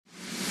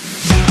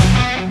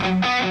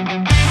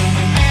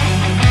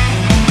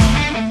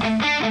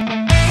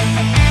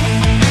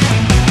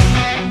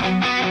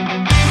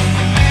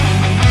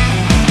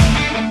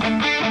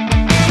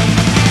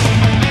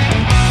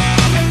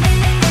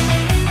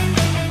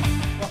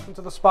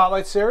to the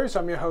Spotlight Series.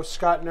 I'm your host,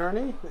 Scott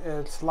Nerney.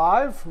 It's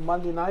live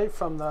Monday night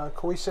from the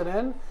Coesit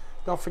Inn.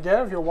 Don't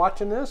forget, if you're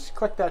watching this,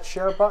 click that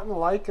share button,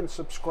 like and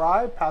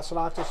subscribe, pass it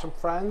on to some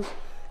friends,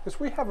 because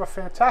we have a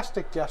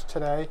fantastic guest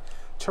today.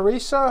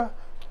 Theresa,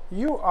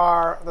 you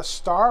are the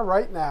star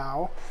right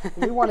now.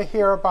 We want to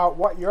hear about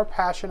what your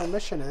passion and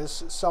mission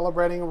is,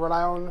 celebrating Rhode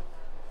Island.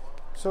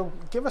 So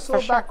give us a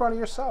little background of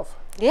yourself.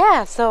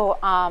 Yeah, so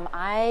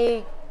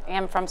I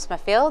am from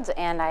Smithfield,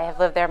 and I have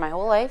lived there my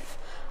whole life.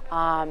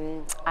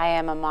 I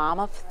am a mom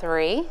of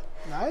 3.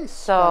 Nice.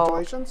 So,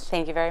 congratulations.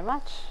 Thank you very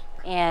much.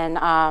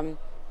 And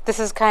this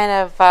is kind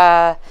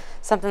of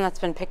something that's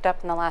been picked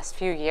up in the last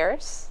few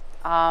years,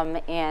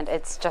 and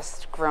it's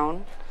just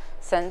grown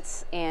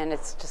since, and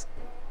it's just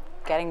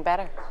getting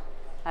better.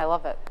 I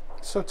love it.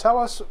 So tell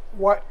us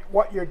what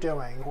you're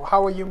doing.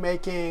 How are you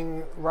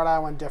making Rhode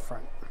Island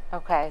different?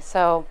 Okay,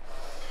 so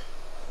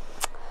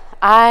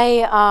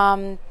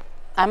I'm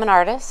an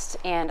artist,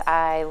 and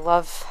I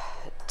love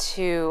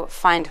to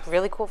find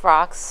really cool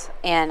rocks,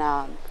 and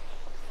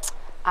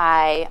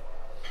I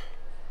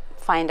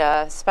find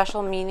a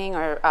special meaning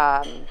or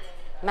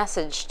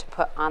message to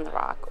put on the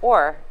rock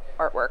or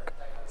artwork.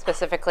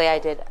 Specifically, I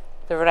did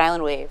the Rhode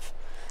Island wave.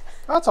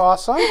 That's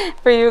awesome.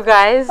 For you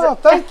guys. Oh,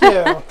 thank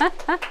you.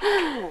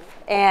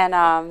 And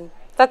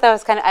thought that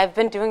was kind of, I've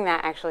been doing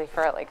that actually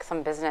for like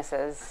some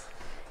businesses,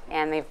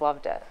 and they've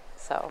loved it.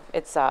 So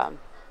it's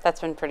that's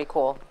been pretty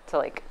cool to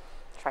like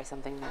try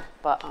something new.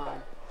 But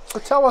so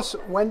tell us,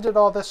 when did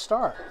all this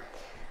start?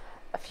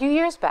 A few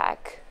years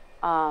back.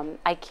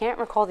 I can't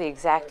recall the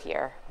exact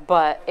year,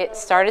 but it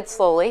started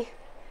slowly,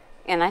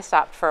 and I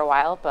stopped for a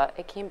while, but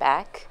it came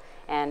back.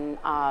 And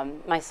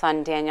my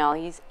son Daniel,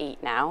 he's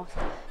 8 now.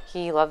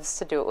 He loves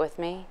to do it with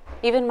me.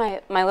 Even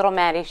my little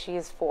Maddie,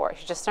 she's 4.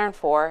 She just turned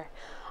 4,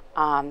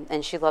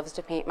 and she loves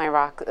to paint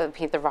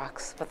paint the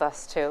rocks with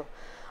us too.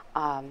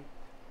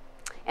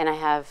 And I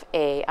have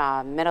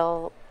a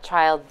middle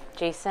child,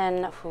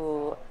 Jason,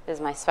 who is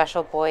my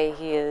special boy.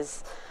 He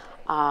is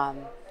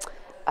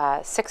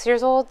 6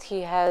 years old.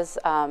 He has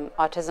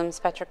autism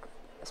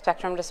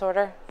spectrum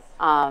disorder.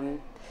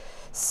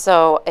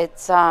 So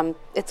it's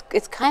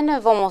kind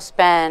of almost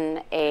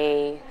been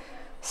a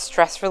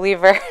stress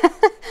reliever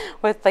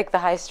with like the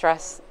high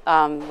stress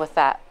with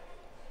that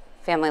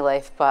family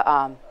life.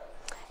 But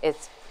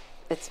it's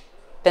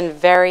been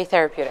very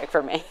therapeutic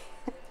for me.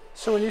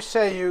 So when you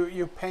say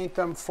you paint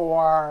them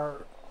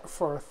for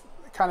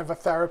kind of a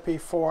therapy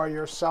for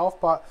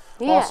yourself, but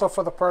also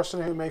for the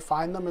person who may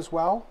find them as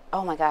well?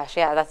 Oh my gosh,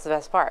 yeah, that's the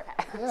best part.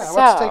 Yeah, so,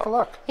 let's take a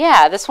look.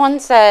 Yeah, this one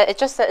says,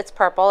 it's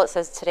purple. It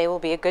says, "Today will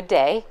be a good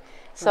day."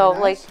 So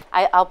nice.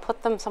 Like I'll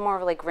put them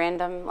somewhere like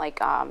random, like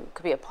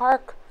could be a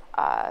park,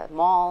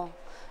 mall,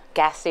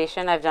 gas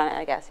station. I've done it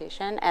at a gas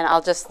station, and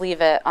I'll just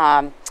leave it.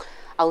 I'll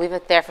leave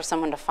it there for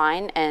someone to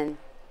find, and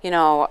you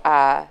know,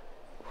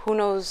 who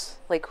knows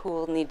like who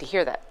will need to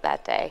hear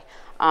that day.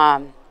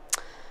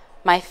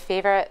 My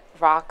favorite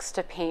rocks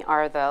to paint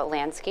are the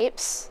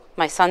landscapes.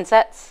 My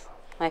sunsets,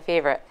 my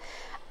favorite.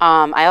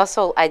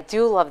 I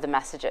do love the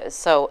messages,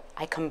 so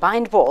I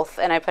combined both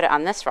and I put it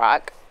on this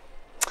rock.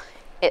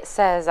 It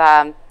says,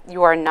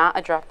 "You are not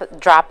a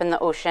drop in the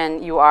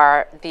ocean. You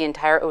are the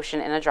entire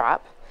ocean in a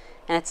drop,"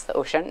 and it's the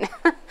ocean.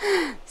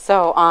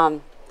 So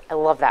I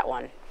love that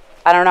one.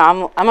 I don't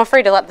know. I'm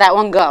afraid to let that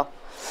one go.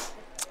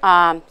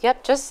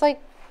 Yep, just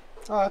like.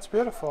 Oh, that's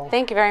beautiful.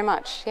 Thank you very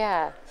much.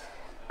 Yeah.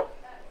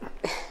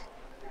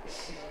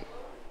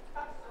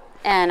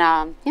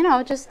 And, you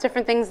know, just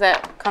different things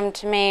that come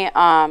to me.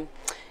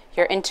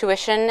 Your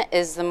intuition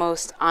is the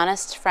most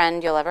honest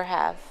friend you'll ever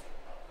have.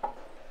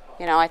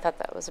 You know, I thought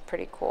that was a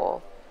pretty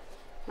cool,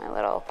 my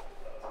little...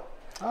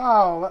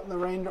 Oh, letting the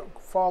rain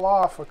fall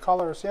off with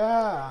colors,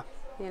 yeah.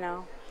 You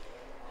know,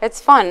 it's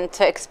fun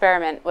to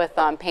experiment with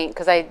paint,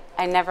 because I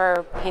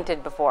never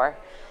painted before.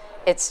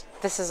 This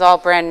is all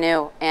brand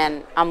new,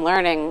 and I'm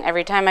learning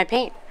every time I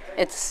paint.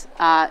 It's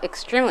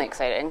extremely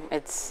exciting.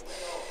 It's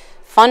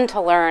fun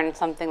to learn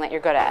something that you're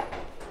good at,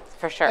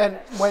 for sure. And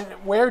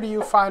where do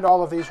you find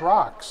all of these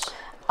rocks?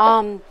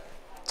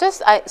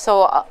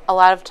 So a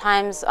lot of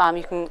times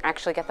you can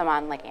actually get them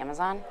on like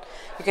Amazon.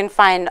 You can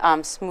find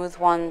smooth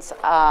ones.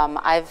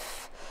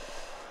 I've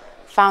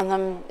found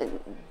them at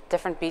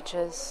different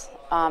beaches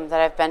that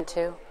I've been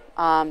to.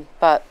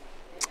 But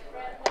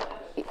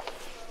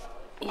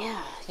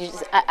yeah,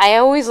 I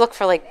always look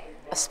for like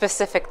a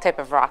specific type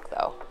of rock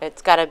though.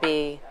 It's got to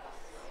be,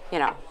 you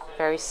know,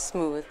 very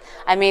smooth.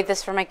 I made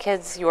this for my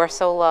kids. You are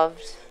so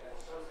loved.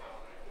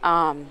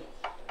 I'm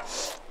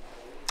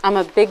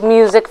a big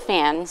music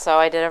fan, so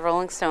I did a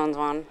Rolling Stones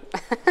one.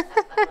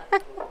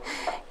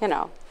 You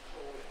know,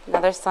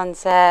 another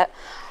sunset.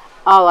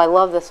 Oh, I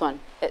love this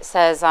one. It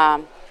says,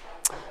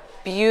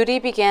 "Beauty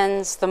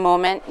begins the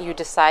moment you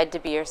decide to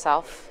be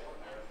yourself."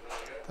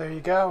 There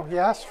you go.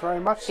 Yes, very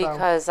much so.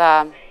 Because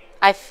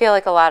I feel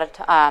like a lot of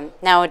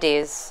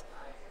nowadays,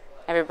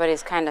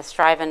 everybody's kind of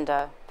striving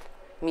to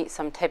meet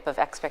some type of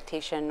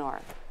expectation or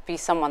be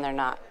someone they're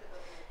not.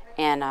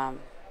 And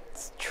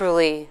it's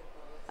truly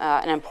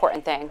an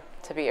important thing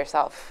to be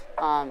yourself.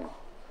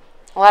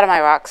 a lot of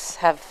my rocks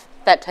have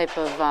that type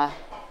of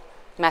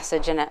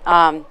message in it.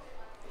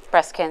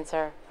 Breast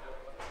cancer.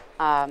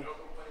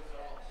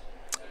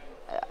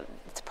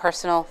 It's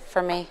personal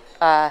for me.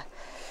 Not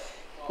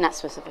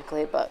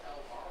specifically, but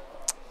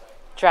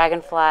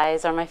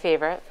dragonflies are my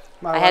favorite.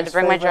 I had to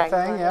bring my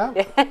dragonfly. Yeah.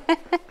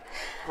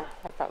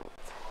 No problem.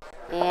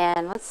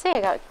 And let's see, I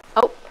got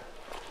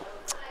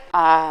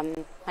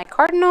my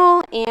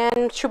cardinal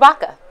and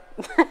Chewbacca.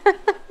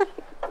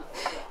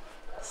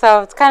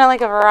 So it's kind of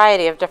like a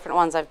variety of different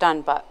ones I've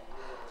done, but.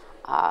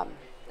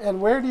 And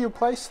where do you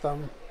place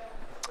them?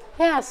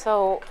 Yeah,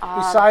 so.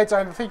 Besides,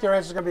 I think your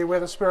answer is going to be where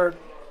the spirit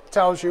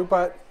tells you,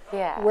 but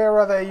yeah. Where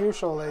are they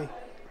usually?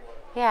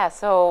 Yeah,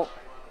 so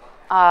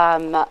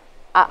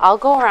I'll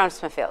go around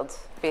Smithfield,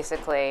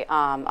 basically.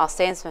 I'll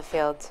stay in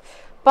Smithfield,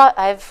 but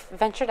I've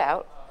ventured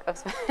out.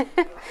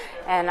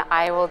 And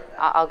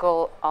I'll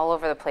go all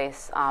over the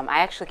place. I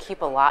actually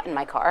keep a lot in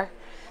my car.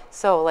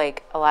 So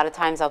like a lot of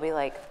times I'll be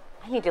like,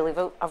 I need to leave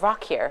a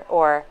rock here,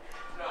 or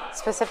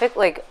specific,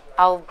 like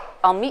I'll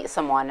meet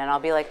someone and I'll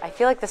be like, I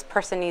feel like this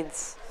person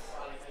needs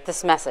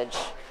this message.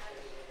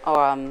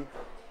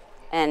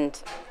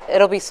 And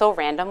it'll be so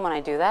random when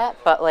I do that,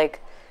 but like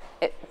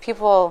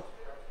people,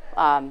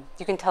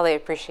 you can tell they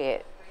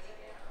appreciate,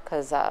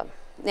 because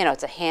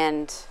it's a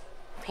hand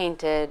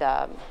painted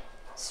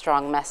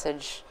strong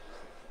message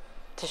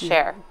to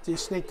share. Do you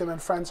sneak them in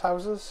friends'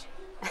 houses?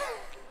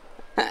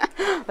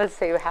 Let's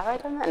see, have I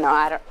done that? No,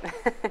 I don't.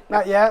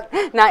 Not yet?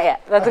 Not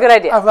yet. That's a good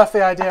idea. I've left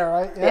the idea,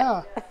 right?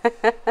 Yeah.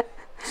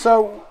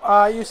 So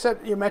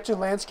you mentioned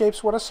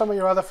landscapes. What are some of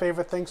your other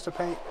favorite things to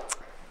paint?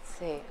 Let's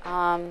see.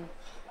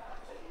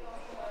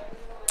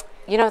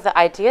 The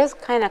ideas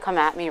kind of come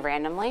at me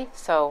randomly.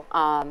 So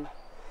I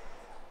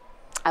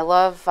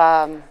love,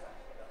 I've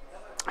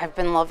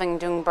been loving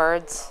doing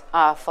birds,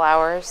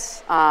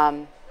 flowers.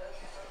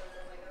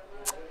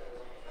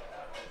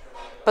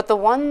 But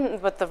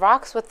the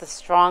rocks with the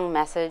strong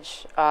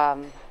message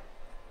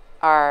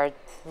are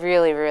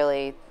really,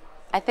 really,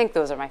 I think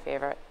those are my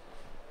favorite.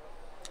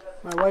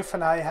 My wife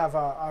and I have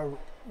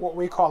what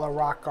we call a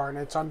rock garden.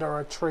 It's under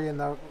a tree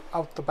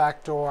out the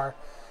back door.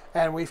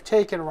 And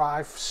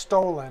I've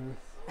stolen.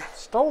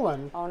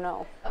 Oh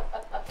no.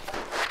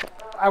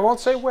 I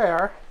won't say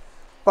where,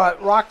 but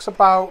rocks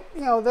about,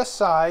 this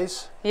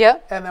size. Yeah.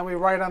 And then we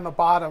write on the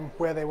bottom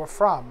where they were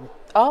from.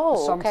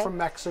 Oh, Some okay. from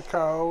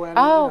Mexico and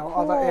cool.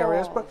 other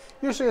areas, but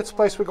usually it's a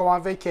place we go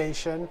on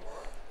vacation.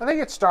 I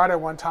think it started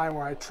one time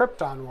where I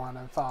tripped on one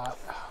and thought,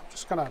 I'm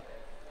just gonna,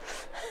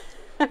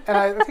 and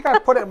I think I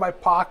put it in my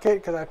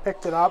pocket because I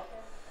picked it up,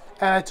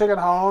 and I took it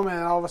home,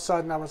 and all of a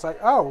sudden I was like,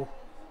 oh,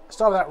 I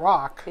still have that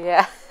rock.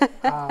 Yeah.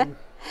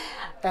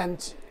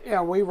 And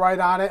we write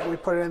on it and we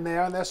put it in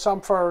there, and there's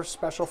some for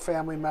special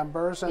family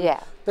members, and yeah.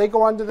 they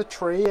go under the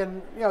tree,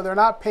 and they're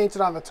not painted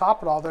on the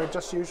top at all. They're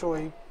just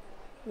usually,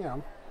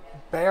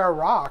 bare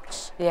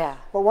rocks. Yeah.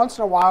 But once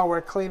in a while,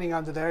 we're cleaning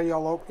under there.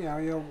 You'll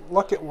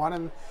look at one,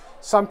 and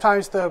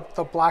sometimes the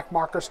black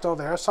marker's still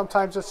there.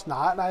 Sometimes it's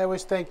not. And I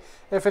always think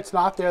if it's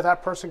not there,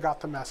 that person got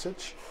the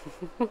message.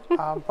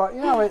 But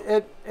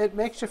it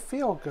makes you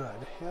feel good.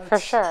 For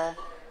sure.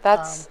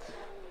 That's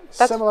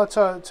similar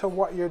to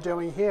what you're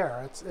doing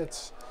here.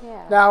 It's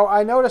yeah. Now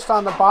I noticed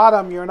on the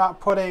bottom you're not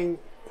putting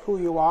who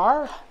you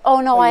are.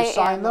 Oh no, I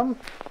sign am. them.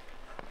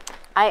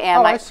 I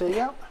am. Oh, I see.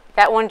 Yeah.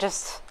 That one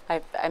just.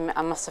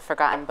 I must have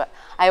forgotten, but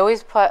I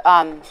always put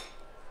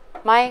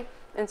my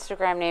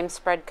Instagram name,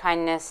 Spread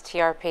Kindness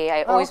TRP.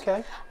 I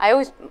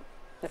always,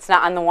 it's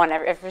not on the one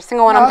every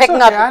single one I'm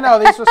picking up. I know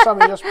these are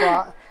some you just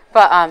brought.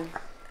 But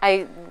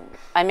I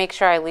make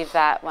sure I leave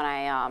that when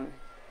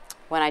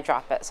I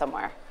drop it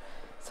somewhere,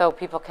 so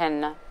people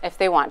can, if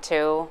they want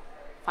to,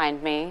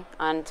 find me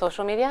on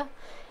social media,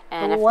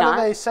 and what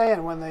are they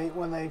saying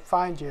when they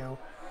find you?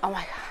 Oh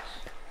my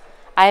gosh,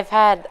 I've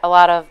had a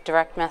lot of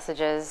direct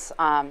messages.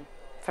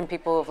 From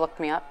people who have looked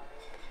me up,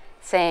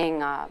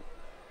 saying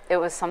it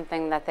was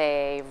something that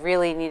they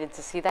really needed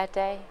to see that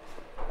day,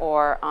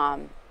 or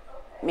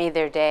made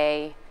their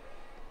day,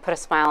 put a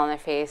smile on their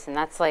face, and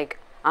that's like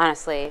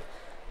honestly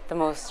the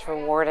most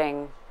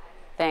rewarding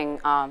thing,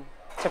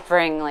 to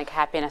bring like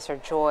happiness or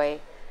joy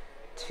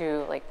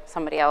to like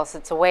somebody else.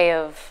 It's a way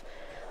of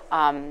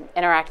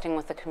interacting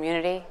with the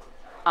community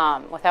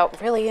without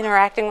really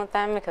interacting with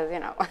them, because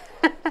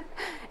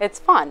it's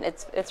fun.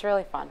 It's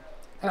really fun.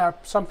 And are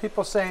some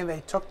people saying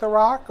they took the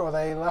rock, or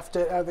they left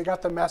it, they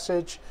got the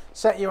message,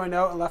 sent you a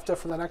note, and left it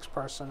for the next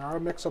person, or a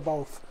mix of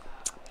both?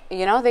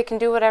 They can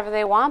do whatever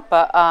they want,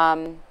 but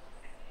a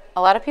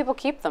lot of people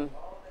keep them,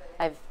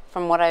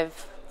 from what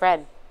I've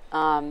read.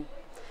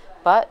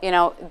 But,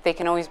 they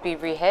can always be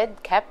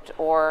re-hid, kept,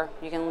 or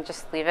you can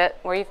just leave it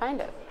where you find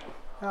it.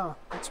 Yeah,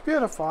 it's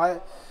beautiful.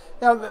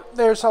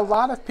 There's a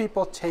lot of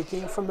people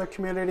taking from the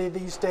community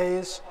these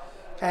days,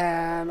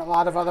 and a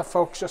lot of other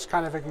folks just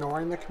kind of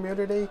ignoring the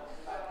community.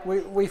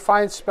 We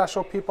find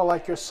special people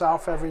like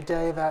yourself every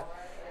day that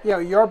you know,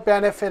 you're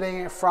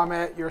benefiting from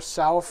it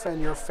yourself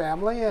and your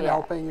family, and Yeah.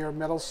 helping your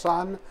middle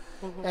son,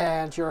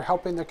 and you're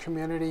helping the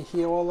community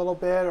heal a little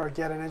bit, or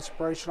get an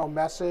inspirational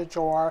message,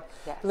 or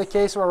Yes. in the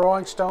case of a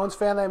Rolling Stones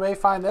fan, they may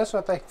find this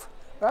and think,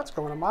 that's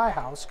going to my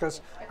house because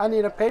I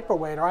need a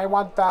paperweight, or I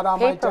want that on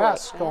my Paperweight,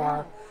 desk, yeah,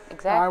 or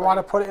exactly. I want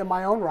to put it in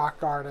my own rock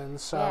garden.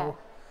 So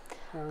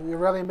Yeah. you're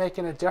really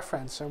making a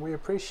difference, and we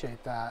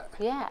appreciate that.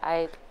 Yeah,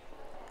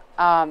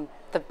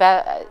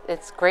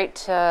 it's great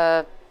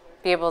to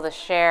be able to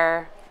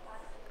share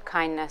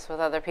kindness with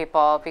other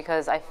people,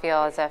 because I feel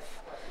as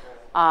if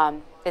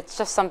it's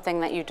just something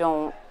that you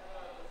don't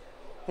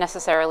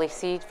necessarily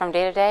see from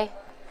day to day.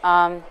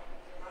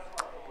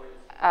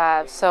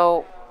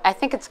 So I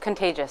think it's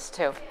contagious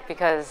too,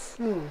 because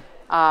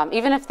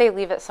even if they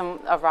leave it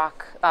a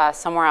rock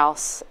somewhere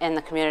else in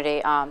the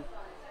community,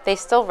 they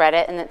still read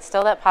it, and it's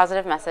still that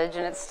positive message,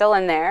 and it's still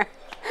in there,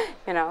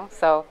 you know.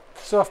 So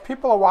if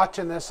people are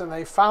watching this and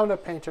they found a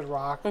painted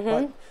rock,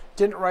 but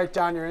didn't write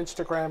down your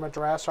Instagram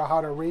address or how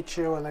to reach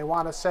you, and they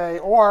want to say,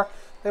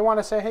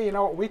 hey, you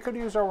know what, we could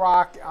use a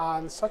rock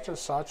on such and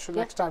such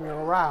next time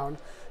you're around,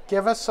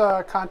 give us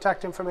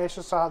contact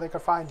information so how they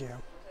could find you.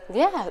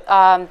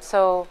 yeah,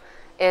 so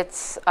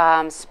it's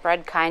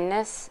Spread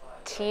Kindness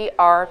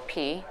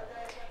TRP,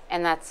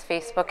 and that's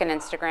Facebook and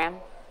Instagram,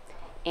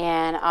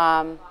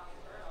 and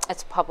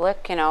it's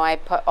public. You know, I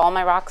put all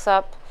my rocks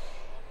up,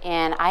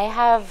 and I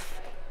have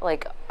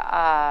like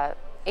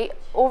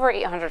over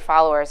 800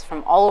 followers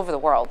from all over the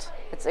world.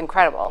 It's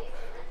incredible.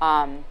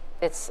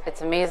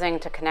 It's amazing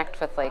to connect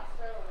with like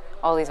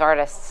all these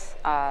artists.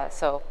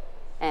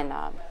 And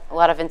a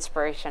lot of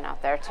inspiration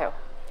out there too.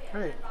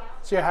 Great.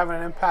 So you're having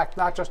an impact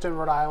not just in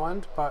Rhode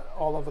Island, but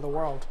all over the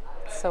world.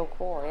 So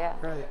cool, yeah.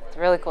 Great. It's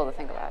really cool to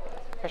think about. Yeah,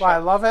 for Well, sure. I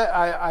love it.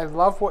 I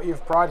love what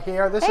you've brought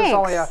here. This Thanks. is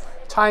only a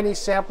tiny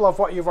sample of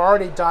what you've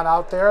already done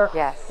out there.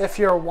 Yes. If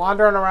you're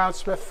wandering around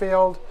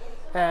Smithfield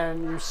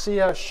and you see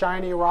a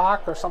shiny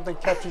rock or something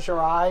catches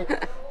your eye,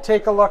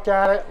 take a look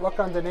at it, look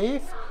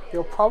underneath.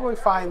 You'll probably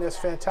find this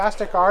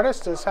fantastic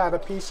artist has had a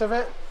piece of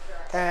it,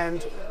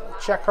 and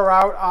check her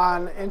out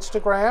on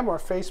Instagram or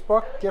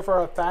Facebook. Give her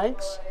a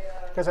thanks,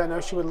 because I know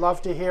she would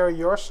love to hear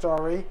your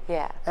story.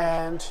 Yeah.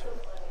 And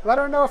let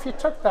her know if you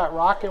took that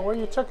rock and where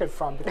you took it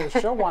from, because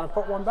she'll want to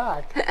put one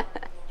back.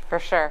 For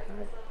sure.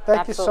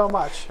 Thank you so Absolutely.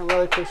 much. I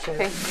really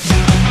appreciate it.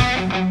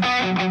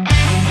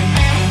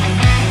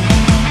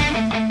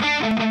 Thank you.